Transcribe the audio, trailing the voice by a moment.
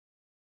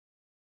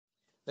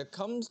there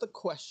comes the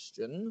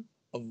question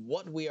of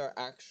what we are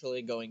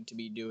actually going to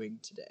be doing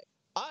today.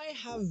 I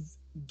have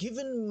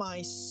given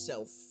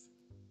myself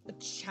a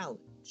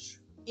challenge.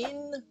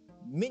 In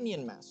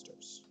Minion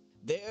Masters,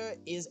 there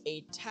is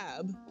a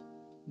tab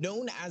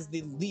known as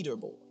the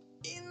leaderboard.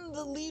 In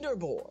the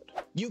leaderboard,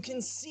 you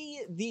can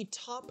see the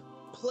top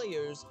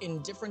players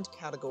in different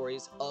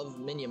categories of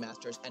Minion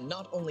Masters, and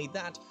not only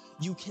that,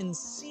 you can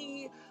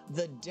see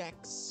the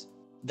decks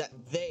that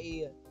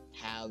they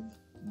have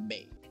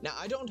made. Now,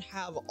 I don't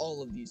have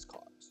all of these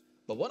cards,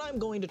 but what I'm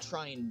going to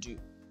try and do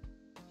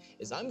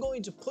is I'm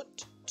going to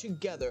put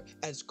together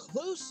as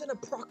close an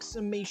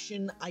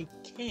approximation I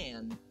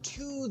can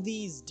to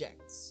these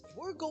decks.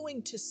 We're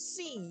going to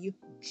see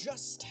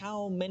just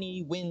how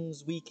many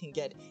wins we can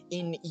get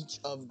in each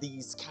of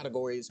these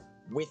categories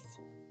with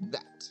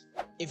that.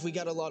 If we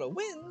get a lot of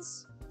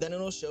wins, then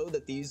it'll show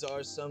that these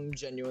are some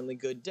genuinely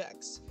good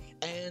decks.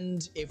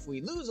 And if we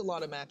lose a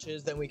lot of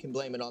matches, then we can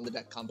blame it on the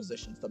deck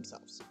compositions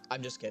themselves.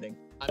 I'm just kidding.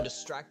 I'm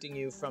distracting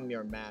you from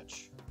your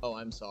match. Oh,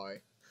 I'm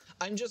sorry.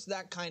 I'm just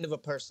that kind of a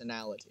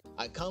personality.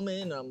 I come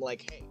in and I'm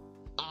like, hey,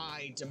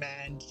 I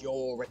demand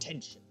your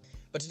attention.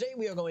 But today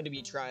we are going to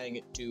be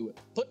trying to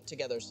put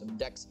together some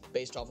decks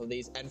based off of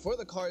these. And for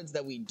the cards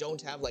that we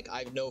don't have, like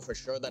I know for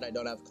sure that I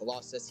don't have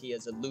Colossus. He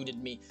has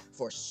eluded me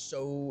for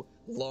so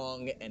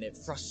long and it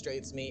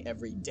frustrates me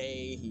every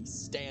day. He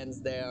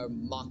stands there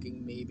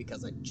mocking me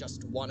because I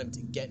just want him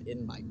to get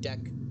in my deck.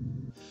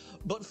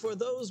 But for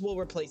those, we'll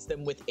replace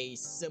them with a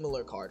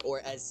similar card,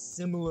 or as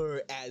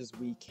similar as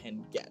we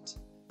can get.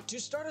 To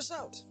start us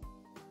out,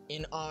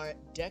 in our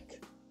deck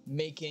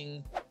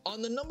making,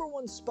 on the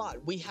 #1 spot,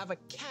 we have a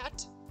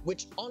cat,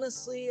 which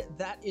honestly,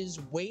 that is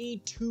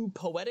way too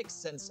poetic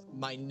since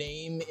my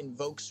name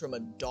invokes from a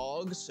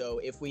dog, so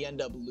if we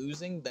end up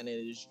losing, then it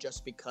is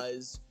just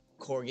because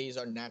corgis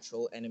are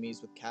natural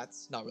enemies with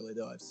cats. Not really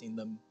though, I've seen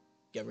them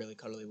get really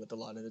cuddly with a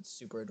lot and it's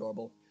super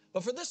adorable.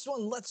 But for this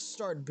one, let's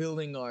start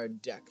building our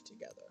deck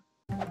together.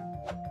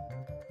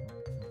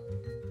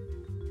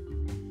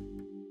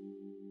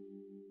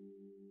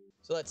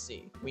 So let's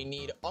see, we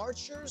need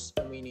archers,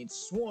 and we need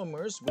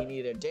swarmers, we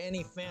need a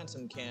Danny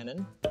Phantom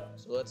Cannon,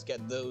 so let's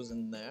get those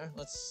in there.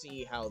 Let's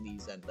see how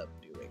these end up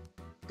doing.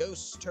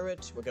 Ghost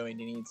Turret, we're going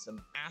to need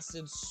some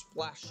Acid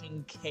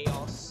Splashing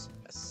Chaos,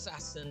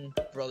 Assassin,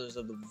 Brothers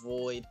of the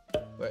Void.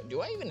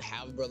 Do I even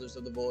have Brothers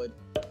of the Void?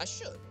 I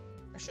should,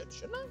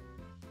 shouldn't I?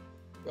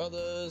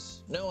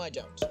 Brothers, no I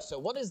don't. So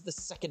what is the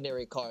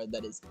secondary card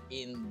that is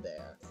in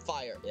there?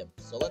 Fire Imp.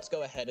 So let's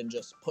go ahead and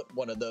just put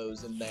one of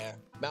those in there.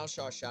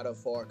 Malshar Shadow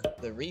Fork,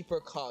 the Reaper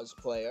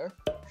Cosplayer,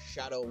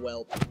 Shadow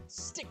Whelp,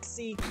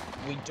 Stixie.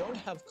 We don't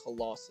have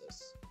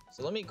Colossus.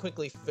 So let me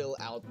quickly fill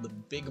out the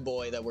big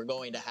boy that we're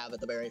going to have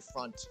at the very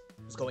front,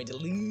 who's going to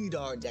lead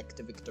our deck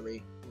to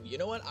victory. You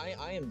know what?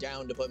 I am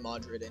down to put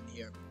Modred in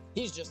here.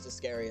 He's just as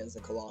scary as the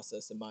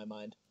Colossus in my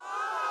mind.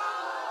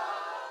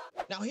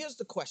 Now here's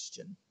the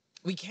question.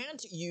 We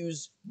can't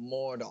use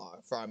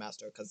Mordar for our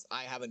master because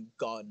I haven't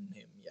gotten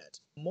him yet.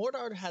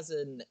 Mordar has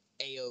an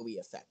AoE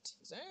effect.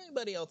 Is there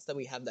anybody else that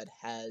we have that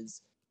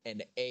has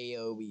an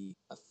AoE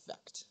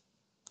effect?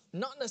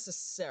 Not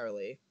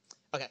necessarily.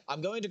 Okay,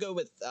 I'm going to go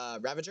with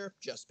Ravager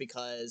just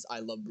because I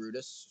love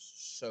Brutus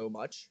so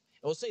much.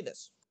 And we'll say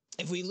this.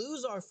 If we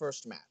lose our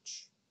first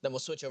match, then we'll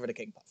switch over to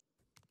King Puff.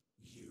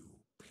 You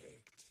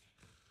picked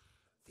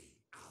the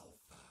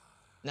alpha.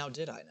 Now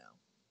did I now?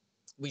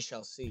 We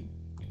shall see.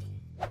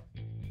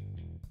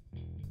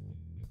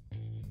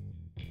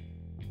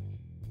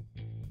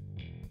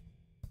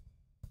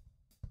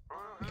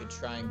 We could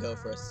try and go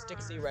for a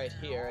Stixie right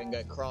here and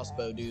get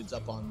crossbow dudes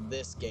up on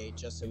this gate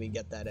just so we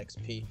get that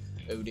XP.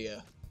 Oh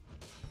dear.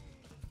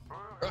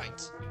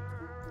 Right.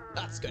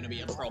 That's gonna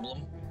be a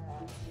problem.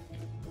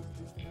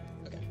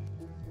 Okay.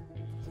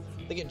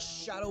 Thinking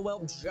Shadow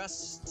Whelp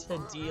just to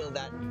deal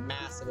that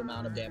massive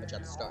amount of damage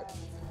at the start.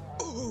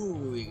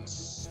 Ooh,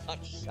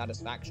 such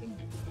satisfaction.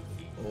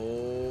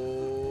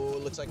 Oh,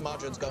 looks like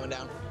Modred's going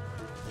down.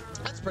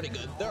 That's pretty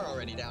good. They're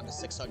already down to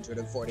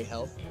 640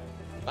 health.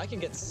 If I can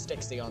get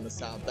Stixie on the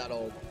south,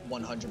 that'll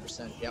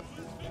 100%, yep.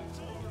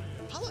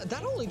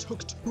 That only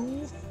took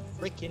 2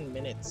 freaking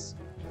minutes.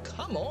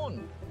 Come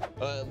on.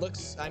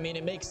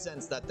 It makes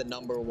sense that the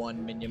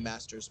 #1 Minion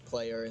Masters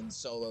player in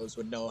solos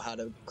would know how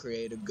to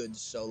create a good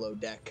solo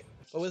deck.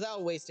 But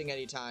without wasting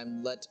any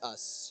time, let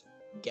us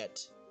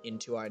get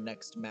into our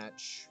next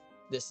match.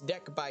 This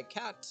deck by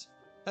Cat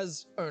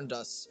has earned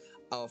us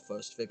our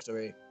first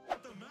victory.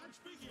 Let the match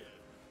begin.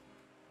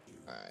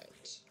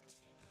 Alright.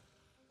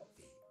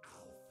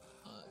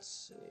 Let's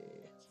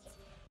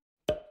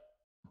see.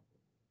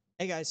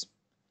 Hey guys,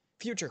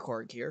 Future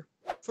Corg here.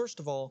 First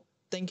of all,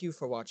 thank you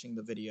for watching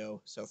the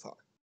video so far.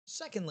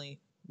 Secondly,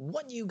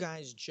 what you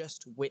guys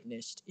just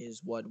witnessed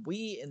is what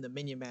we in the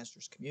Minion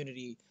Masters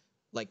community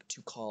like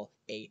to call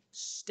a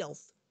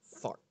stealth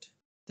fart.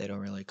 They don't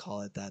really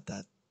call it that.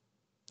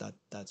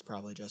 That's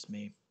probably just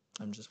me.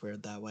 I'm just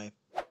weird that way.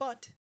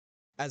 But,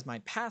 as my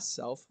past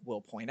self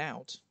will point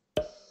out...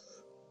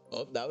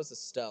 Oh, that was a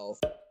stealth.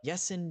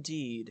 Yes,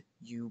 indeed,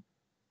 you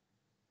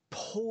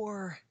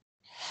poor,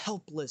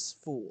 helpless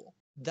fool.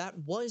 That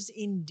was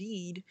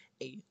indeed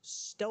a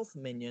stealth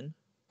minion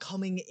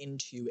coming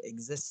into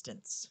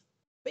existence.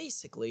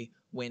 Basically,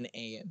 when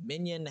a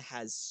minion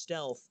has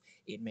stealth,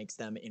 it makes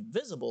them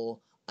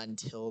invisible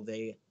until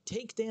they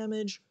take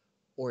damage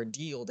or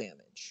deal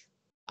damage.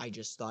 I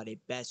just thought it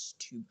best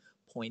to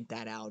point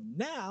that out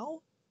now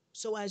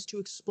so as to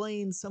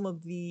explain some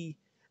of the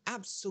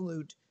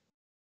absolute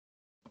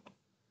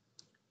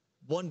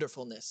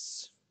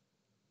wonderfulness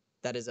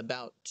that is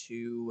about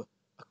to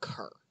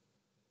occur.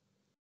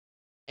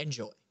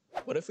 Enjoy.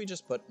 What if we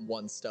just put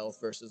one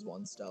stealth versus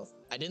one stealth?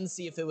 I didn't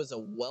see if it was a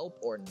whelp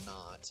or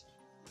not.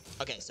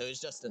 Okay, so it's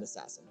just an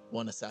assassin.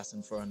 One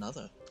assassin for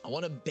another. I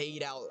want to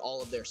bait out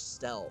all of their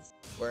stealth,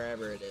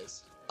 wherever it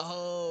is.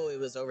 Oh, it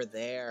was over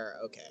there.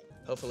 Okay.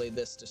 Hopefully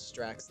this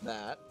distracts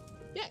that.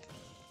 Yeah.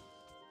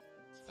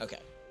 Okay.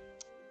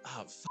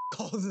 Oh, fuck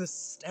all the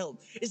stealth.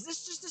 Is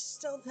this just a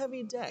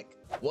stealth-heavy deck?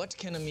 What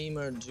can a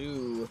memer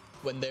do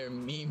when their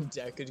meme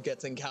deck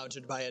gets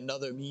encountered by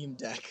another meme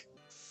deck?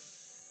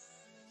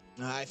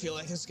 I feel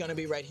like it's gonna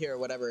be right here,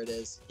 whatever it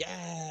is.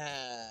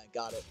 Yeah,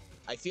 got it.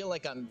 I feel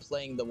like I'm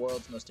playing the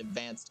world's most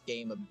advanced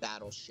game of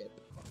Battleship.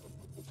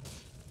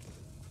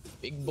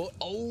 Big boy.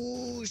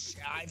 Oh,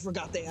 I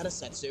forgot they had a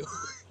Setsu.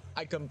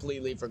 I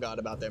completely forgot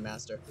about their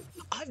master.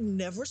 I've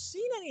never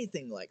seen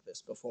anything like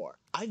this before.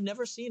 I've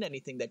never seen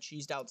anything that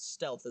cheesed out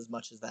stealth as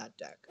much as that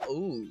deck.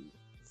 Ooh,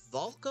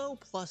 Volko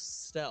plus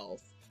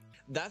stealth.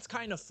 That's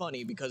kind of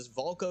funny because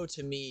Volko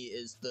to me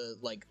is the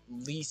like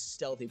least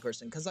stealthy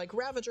person. Cause like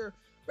Ravager,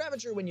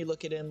 when you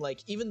look at him, like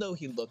even though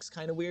he looks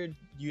kind of weird,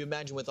 you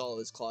imagine with all of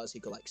his claws,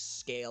 he could like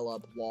scale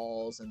up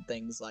walls and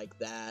things like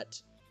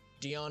that.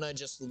 Diana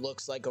just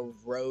looks like a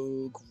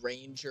rogue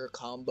ranger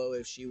combo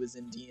if she was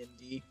in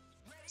D&D.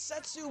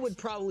 Setsu would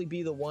probably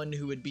be the one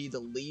who would be the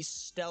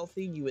least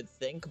stealthy, you would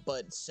think,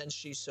 but since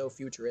she's so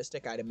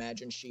futuristic, I'd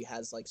imagine she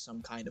has like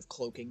some kind of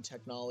cloaking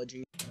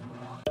technology.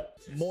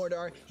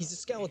 Mordar, he's a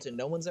skeleton.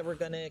 No one's ever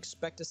gonna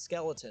expect a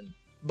skeleton.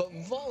 But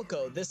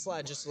Volko, this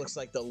lad just looks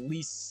like the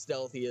least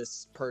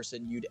stealthiest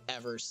person you'd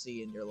ever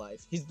see in your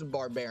life. He's the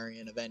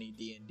barbarian of any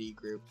D&D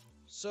group.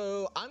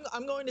 So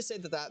I'm going to say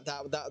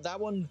that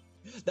one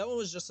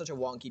was just such a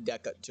wonky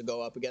deck to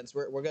go up against.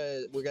 We're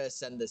gonna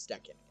send this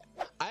deck in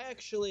again. I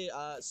actually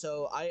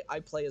I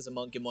play as a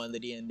monk in one of the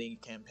D&D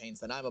campaigns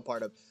that I'm a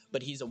part of,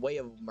 but he's a Way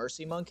of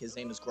Mercy monk. His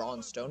name is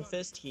Grawn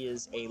Stonefist. He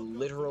is a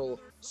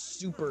literal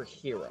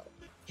superhero.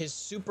 His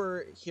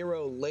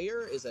superhero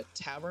lair is a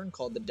tavern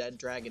called the Dead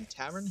Dragon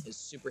Tavern. His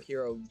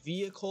superhero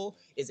vehicle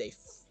is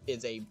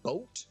a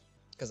boat,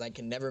 because I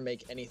can never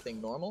make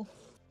anything normal.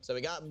 So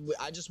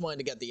I just wanted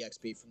to get the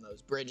XP from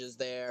those bridges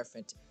there.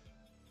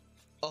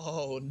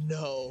 Oh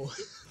no.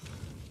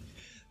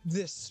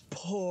 This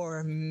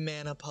poor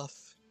mana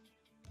puff.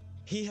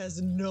 He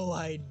has no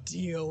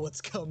idea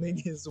what's coming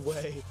his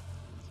way.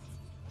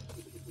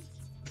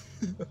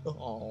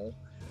 Oh,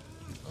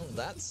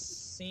 that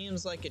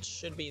seems like it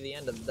should be the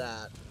end of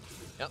that.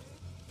 Yep.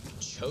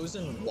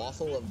 Chosen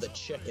waffle of the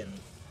chicken.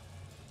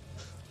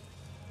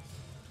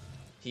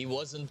 He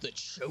wasn't the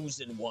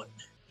chosen one.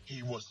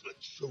 He was the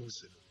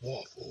chosen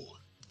waffle.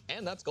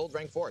 And that's gold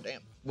rank 4,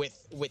 damn.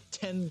 With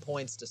 10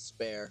 points to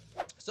spare.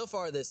 So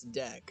far this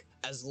deck,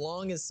 as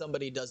long as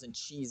somebody doesn't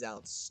cheese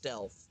out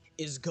stealth,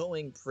 is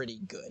going pretty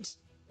good.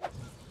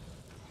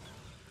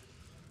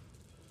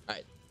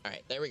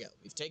 Alright, there we go.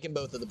 We've taken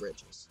both of the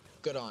bridges.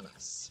 Good on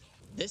us.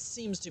 This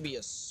seems to be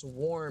a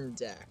swarm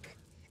deck,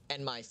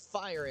 and my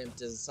Fire Imp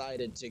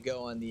decided to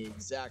go on the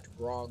exact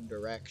wrong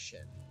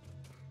direction.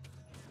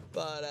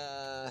 But,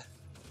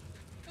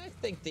 I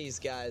think these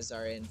guys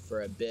are in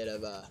for a bit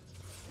of a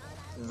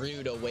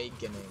rude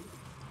awakening.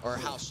 Or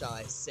how shall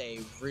I say,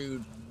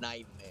 rude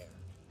nightmare.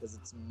 Because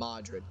it's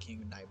Modred,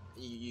 King of Nightmare.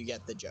 You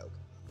get the joke.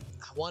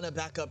 I want to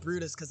back up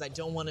Brutus because I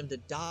don't want him to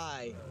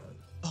die.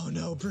 Oh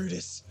no,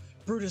 Brutus.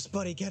 Brutus,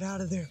 buddy, get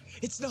out of there.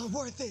 It's not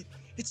worth it.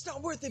 It's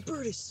not worth it,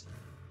 Brutus.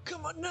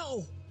 Come on,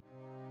 no.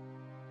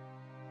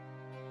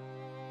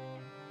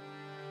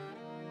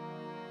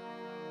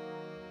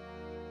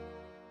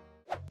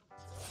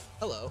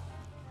 Hello.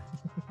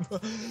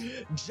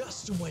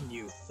 Just when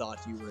you thought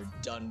you were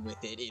done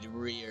with it, it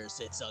rears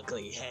its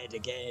ugly head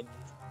again.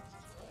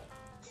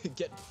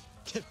 Get.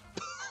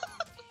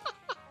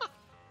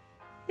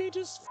 He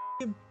just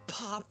f***ing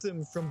popped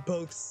him from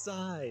both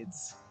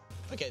sides.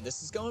 Okay,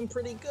 this is going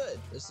pretty good.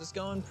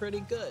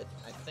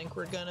 I think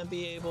we're gonna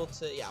be able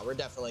to, yeah, we're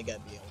definitely gonna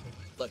be able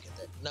to. Look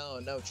at it.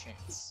 No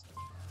chance.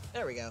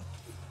 There we go.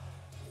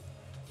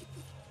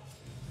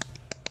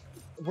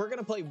 We're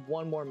gonna play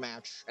one more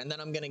match, and then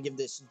I'm gonna give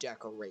this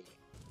deck a rating.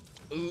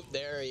 Ooh,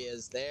 there he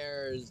is.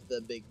 There's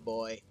the big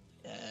boy.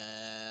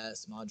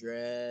 Yes,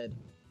 Modred.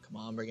 Come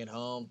on, bring it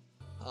home.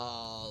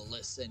 Oh,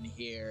 listen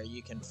here.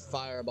 You can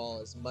fireball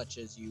as much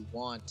as you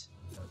want.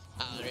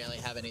 I don't really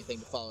have anything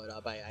to follow it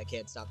up. I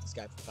can't stop this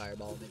guy from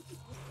fireballing me.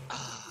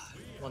 Ah,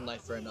 one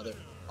life for another.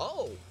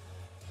 Oh!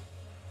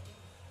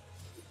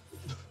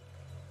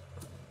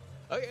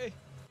 Okay.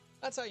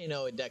 That's how you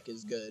know a deck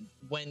is good,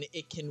 when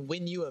it can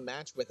win you a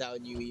match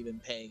without you even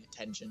paying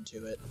attention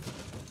to it.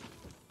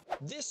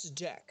 This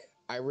deck,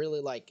 I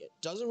really like it.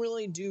 Doesn't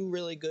really do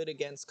really good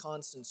against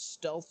constant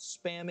stealth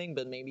spamming,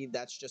 but maybe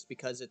that's just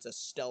because it's a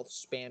stealth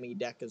spammy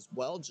deck as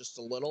well, just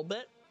a little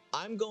bit.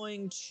 I'm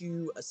going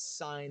to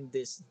assign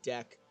this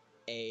deck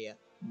a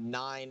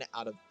 9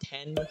 out of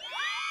 10.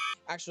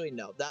 Actually,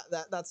 no,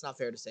 that's not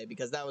fair to say,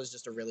 because that was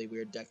just a really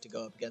weird deck to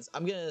go up against.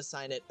 I'm going to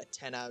assign it a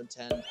 10 out of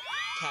 10.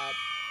 Cat,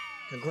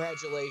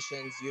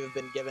 congratulations, you have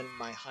been given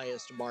my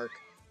highest mark.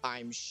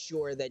 I'm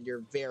sure that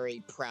you're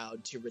very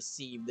proud to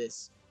receive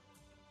this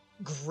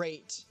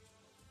great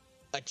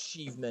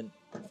achievement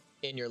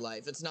in your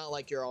life. It's not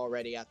like you're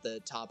already at the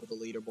top of the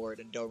leaderboard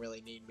and don't really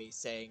need me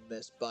saying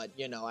this, but,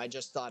 you know, I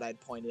just thought I'd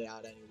point it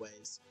out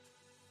anyways.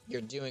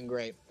 You're doing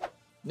great.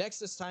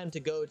 Next, it's time to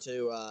go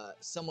to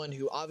someone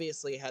who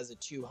obviously has a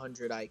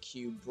 200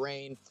 IQ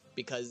brain,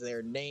 because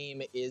their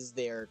name is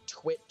their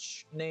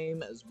Twitch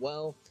name as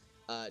well.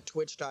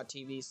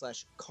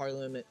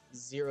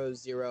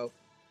 Twitch.tv/Carlim00,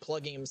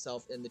 plugging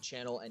himself in the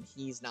channel, and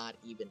he's not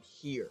even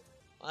here.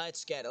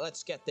 Let's get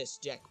this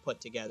deck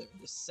put together.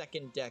 The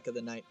second deck of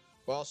the night.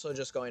 We're also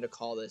just going to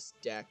call this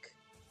deck,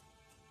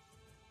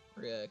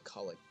 we're going to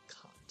call it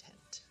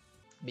content,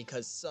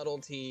 because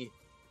subtlety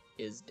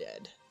is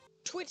dead.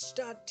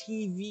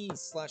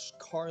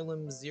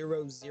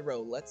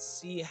 Twitch.tv/Carlim00. Let's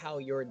see how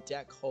your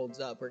deck holds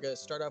up. We're going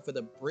to start off with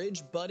a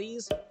Bridge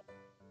Buddies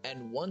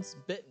and Once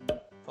Bitten,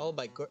 followed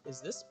by...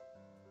 This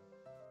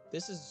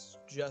is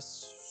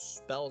just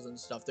spells and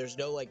stuff. There's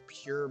no, like,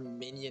 pure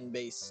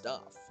minion-based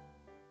stuff.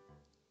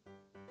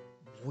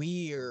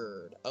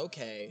 Weird.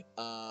 Okay.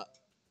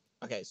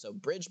 Okay, so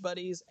Bridge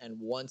Buddies and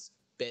Once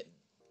Bitten.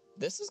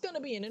 This is going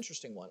to be an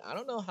interesting one. I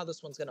don't know how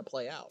this one's going to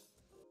play out.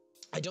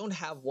 I don't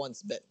have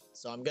Once Bitten,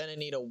 so I'm going to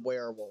need a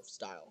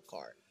werewolf-style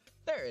card.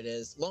 There it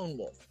is, Lone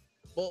Wolf.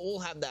 Well, we'll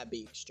have that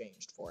be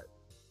exchanged for it.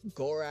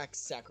 Gorax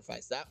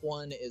Sacrifice. That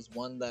one is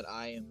one that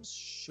I am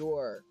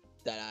sure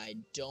that I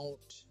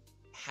don't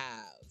have.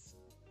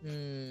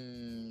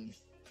 I'm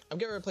going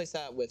to replace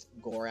that with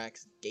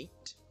Gorax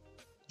Gate,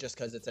 just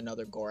because it's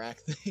another Gorak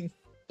thing.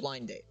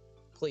 Blind Date.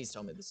 Please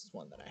tell me this is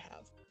one that I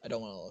have. I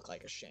don't want to look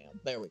like a sham.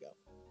 There we go.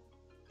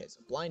 Okay,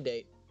 so Blind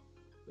Date.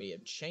 We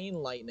have Chain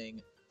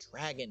Lightning,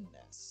 Dragon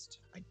Nest.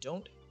 I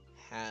don't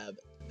have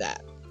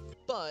that,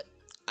 but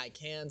I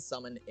can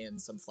summon in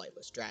some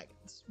Flightless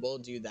Dragons. We'll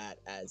do that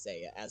as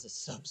a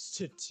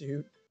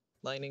substitute.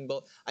 Lightning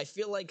Bolt. I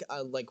feel like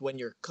when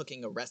you're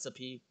cooking a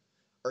recipe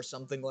or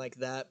something like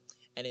that,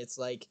 and it's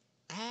like,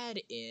 add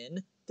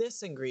in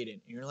this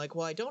ingredient. And you're like,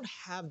 well, I don't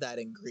have that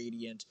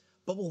ingredient,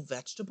 but will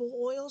vegetable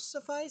oil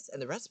suffice? And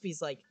the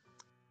recipe's like,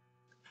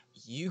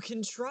 you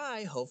can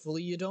try.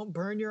 Hopefully you don't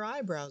burn your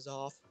eyebrows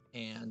off.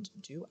 And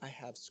do I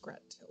have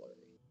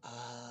Scrat-Tillery?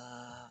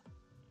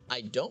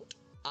 I don't.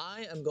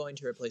 I am going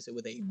to replace it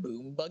with a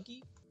Boom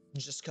Buggy,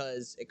 just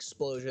because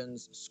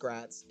explosions,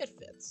 scrats, it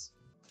fits.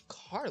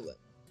 Carlin,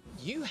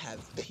 you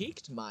have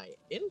piqued my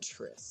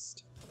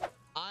interest.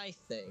 I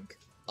think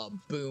a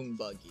Boom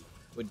Buggy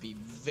would be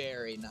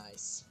very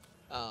nice.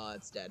 Oh,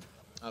 it's dead.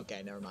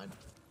 Okay, never mind.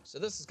 So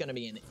this is going to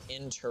be an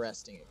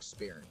interesting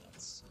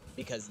experience,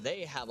 because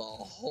they have a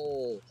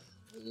whole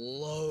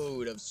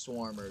load of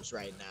swarmers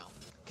right now,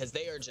 because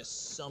they are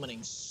just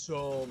summoning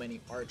so many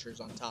archers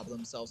on top of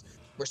themselves.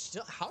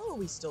 How are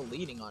we still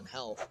leading on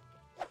health?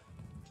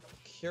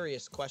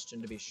 Curious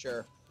question, to be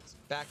sure. Let's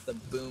back the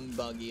Boom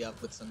Buggy up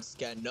with some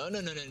scat. No,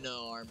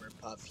 Armor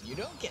Puff. You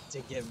don't get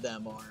to give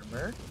them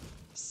armor.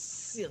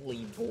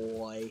 Silly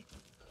boy.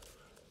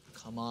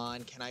 Come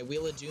on, can I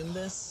Wheel of Doom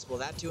this? Will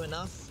that do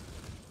enough?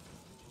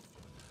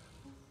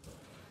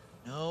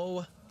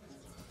 No.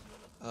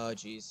 Oh,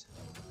 jeez.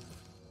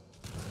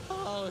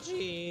 Oh,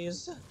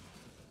 jeez.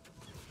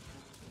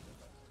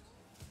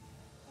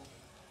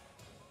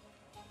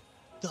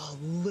 The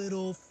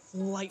little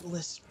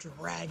flightless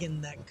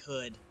dragon that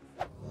could.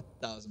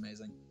 That was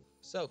amazing.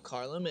 So,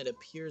 Carlim, it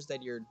appears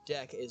that your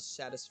deck is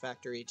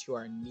satisfactory to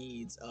our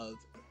needs of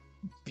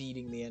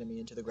beating the enemy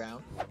into the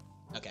ground.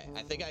 Okay,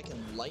 I think I can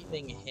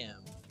lightning him.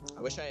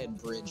 I wish I had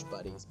Bridge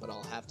Buddies, but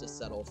I'll have to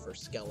settle for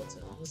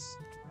Skeletons.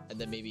 And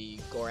then maybe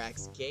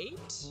Gorax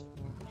Gate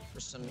for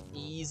some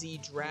easy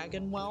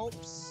Dragon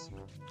Whelps.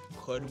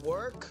 Could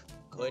work,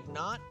 could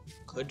not,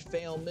 could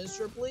fail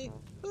miserably.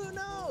 Who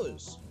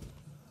knows?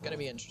 Gonna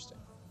be interesting.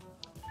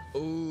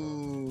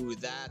 Ooh,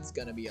 that's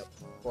gonna be a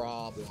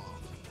problem.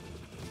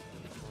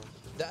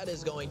 That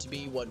is going to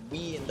be what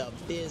we in the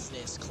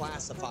business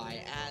classify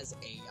as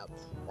a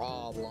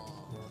problem.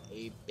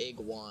 A big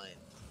one.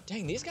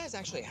 Dang, these guys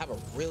actually have a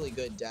really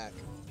good deck.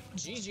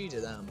 GG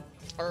to them.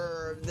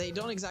 Or they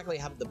don't exactly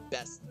have the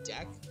best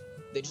deck.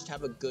 They just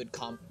have a good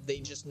they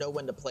just know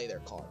when to play their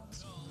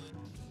cards.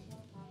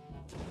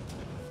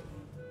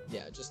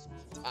 Yeah, just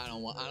I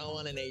don't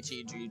want an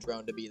HEG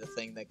drone to be the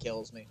thing that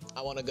kills me.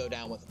 I want to go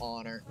down with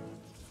honor.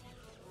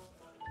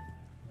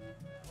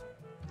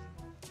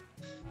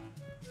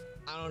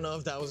 I don't know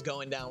if that was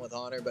going down with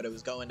honor, but it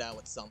was going down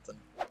with something.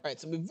 All right,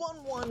 so we've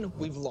won one,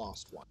 we've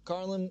lost one.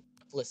 Carlin,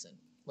 listen,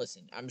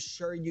 Listen, I'm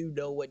sure you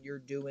know what you're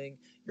doing.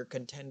 Your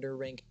contender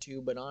rank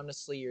 2, but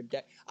honestly, your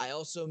deck... I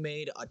also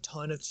made a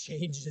ton of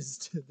changes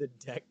to the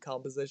deck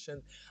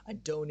composition. I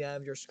don't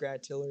have your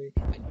Scratillery.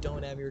 I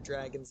don't have your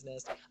Dragon's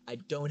Nest. I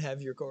don't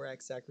have your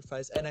Gorak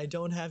Sacrifice. And I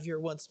don't have your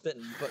Once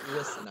Bitten. But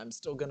listen, I'm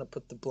still gonna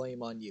put the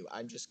blame on you.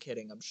 I'm just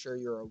kidding. I'm sure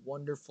you're a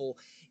wonderful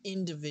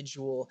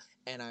individual,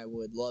 and I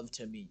would love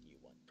to meet you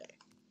one day.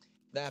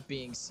 That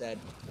being said,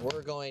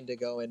 we're going to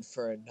go in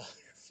for another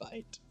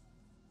fight.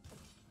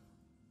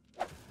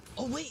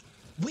 Oh, wait,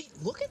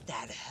 look at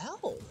that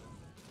health.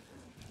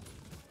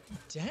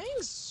 Dang,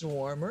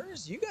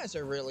 Swarmers, you guys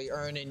are really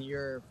earning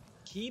your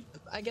keep,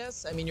 I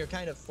guess. I mean, you're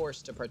kind of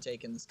forced to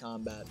partake in this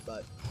combat,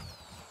 but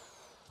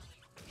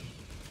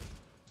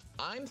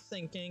I'm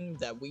thinking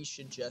that we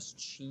should just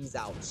cheese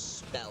out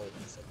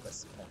spells at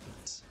this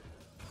point.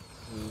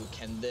 Ooh,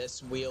 can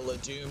this Wheel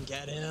of Doom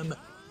get him?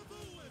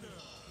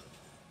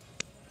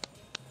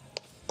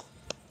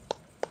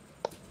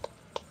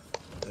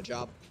 Good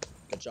job.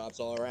 Good jobs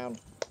all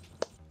around.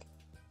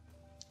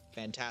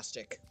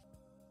 Fantastic.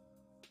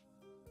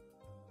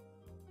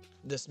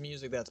 This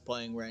music that's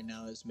playing right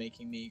now is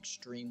making me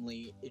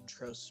extremely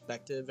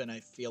introspective, and I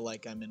feel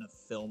like I'm in a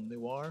film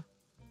noir.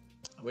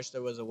 I wish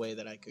there was a way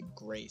that I could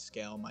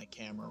grayscale my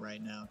camera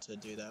right now to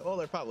do that. Well,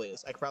 there probably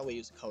is. I could probably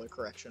use a color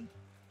correction.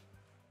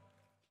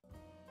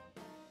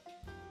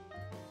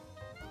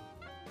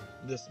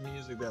 This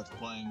music that's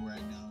playing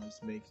right now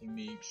is making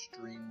me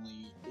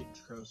extremely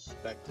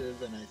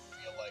introspective, and I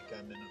feel like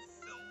I'm in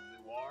a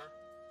film noir.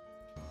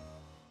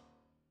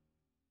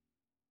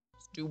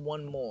 Let's do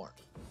one more,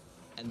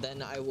 and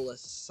then I will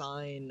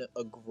assign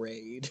a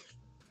grade.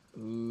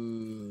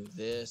 Ooh,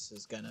 this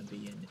is gonna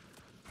be an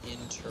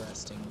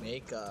interesting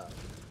makeup.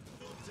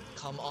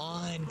 Come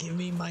on, give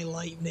me my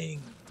lightning.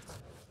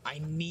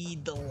 I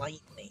need the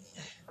lightning.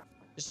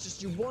 It's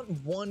just, you want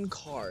one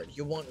card.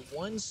 You want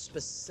one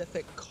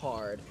specific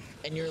card,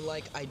 and you're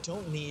like, I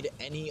don't need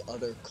any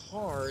other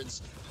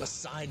cards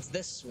besides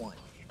this one.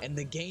 And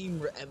the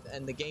game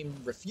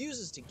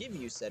refuses to give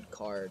you said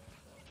card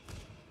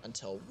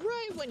until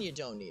right when you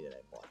don't need it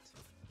anymore.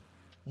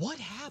 What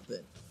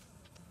happened?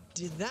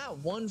 Did that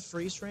one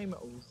freeze frame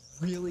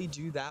really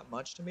do that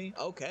much to me?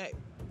 Okay.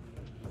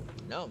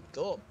 No,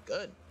 cool,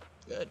 good.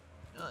 No,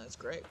 that's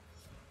great.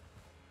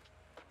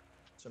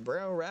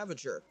 Sombrero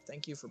Ravager,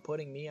 thank you for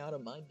putting me out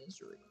of my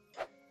misery.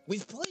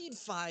 We've played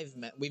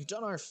we've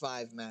done our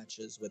 5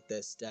 matches with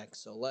this deck,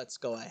 so let's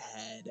go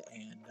ahead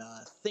and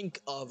think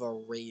of a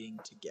rating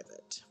to give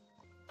it.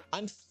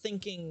 I'm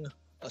thinking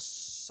a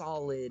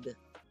solid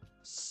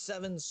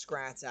 7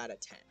 scrats out of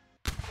 10.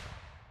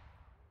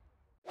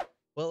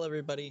 Well,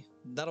 everybody,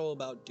 that'll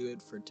about do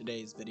it for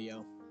today's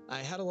video. I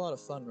had a lot of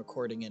fun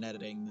recording and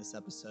editing this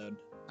episode.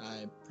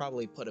 I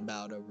probably put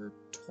about over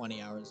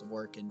 20 hours of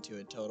work into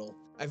it total.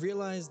 I've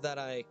realized that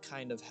I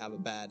kind of have a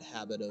bad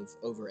habit of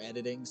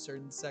over-editing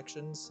certain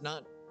sections.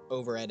 Not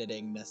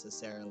over-editing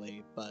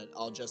necessarily, but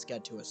I'll just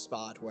get to a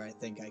spot where I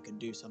think I could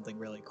do something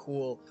really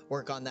cool,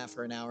 work on that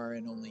for an hour,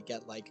 and only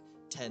get like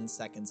 10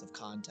 seconds of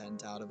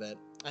content out of it,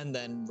 and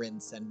then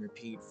rinse and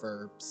repeat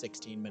for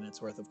 16 minutes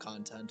worth of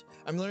content.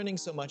 I'm learning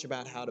so much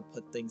about how to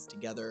put things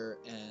together,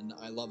 and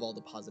I love all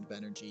the positive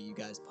energy you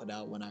guys put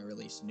out when I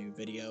release a new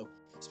video.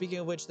 Speaking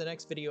of which, the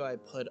next video I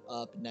put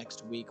up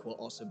next week will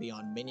also be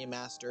on Minion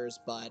Masters,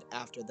 but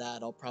after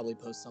that I'll probably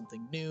post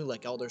something new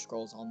like Elder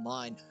Scrolls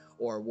Online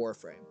or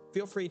Warframe.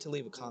 Feel free to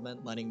leave a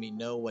comment letting me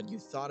know what you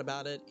thought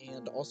about it,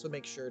 and also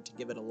make sure to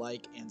give it a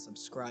like and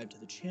subscribe to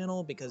the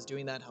channel, because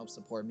doing that helps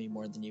support me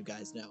more than you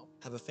guys know.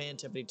 Have a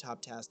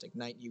fan-tipiti-top-tastic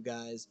night, you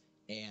guys,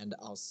 and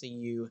I'll see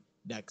you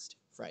next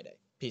Friday.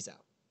 Peace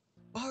out.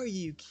 Are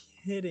you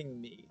kidding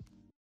me?